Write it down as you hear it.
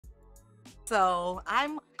So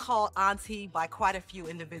I'm called Auntie by quite a few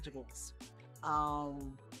individuals.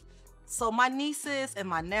 Um, so my nieces and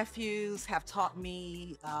my nephews have taught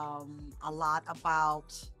me a lot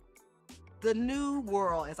about the new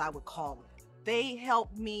world, as I would call it. They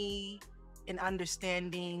help me in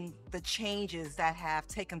understanding the changes that have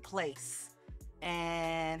taken place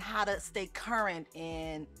and how to stay current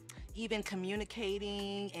in even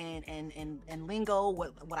communicating and lingo,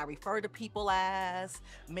 what I refer to people as,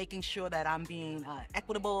 making sure that I'm being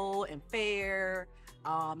equitable and fair.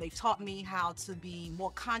 They've taught me how to be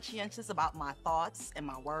more conscientious about my thoughts and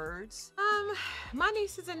my words. Um, my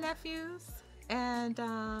nieces and nephews, and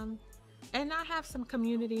I have some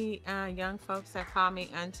community young folks that call me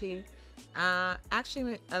auntie.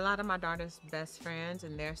 Actually, a lot of my daughter's best friends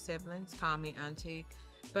and their siblings call me auntie,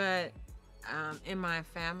 but in my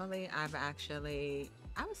family, I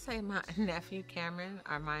would say my nephew Cameron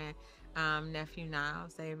or my nephew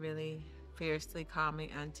Niles, they really fiercely call me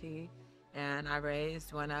auntie, and I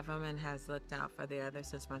raised one of them and has looked out for the other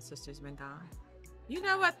since my sister's been gone. You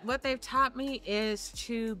know what they've taught me is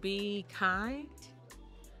to be kind,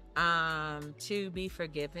 to be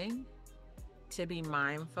forgiving, to be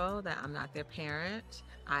mindful that I'm not their parent.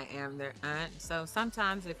 I am their aunt. So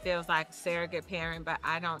sometimes it feels like surrogate parent, but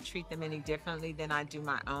I don't treat them any differently than I do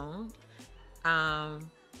my own.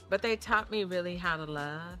 But they taught me really how to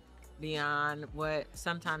love beyond what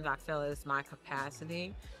sometimes I feel is my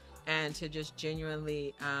capacity, and to just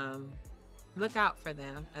genuinely look out for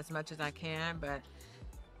them as much as I can. But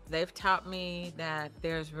they've taught me that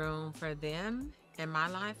there's room for them in my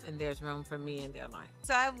life and there's room for me in their life.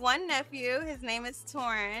 So I have one nephew. His name is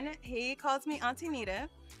Torrin. He calls me Auntie Nita.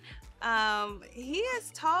 He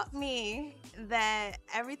has taught me that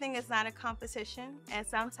everything is not a competition, and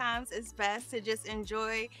sometimes it's best to just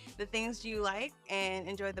enjoy the things you like and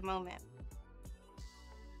enjoy the moment.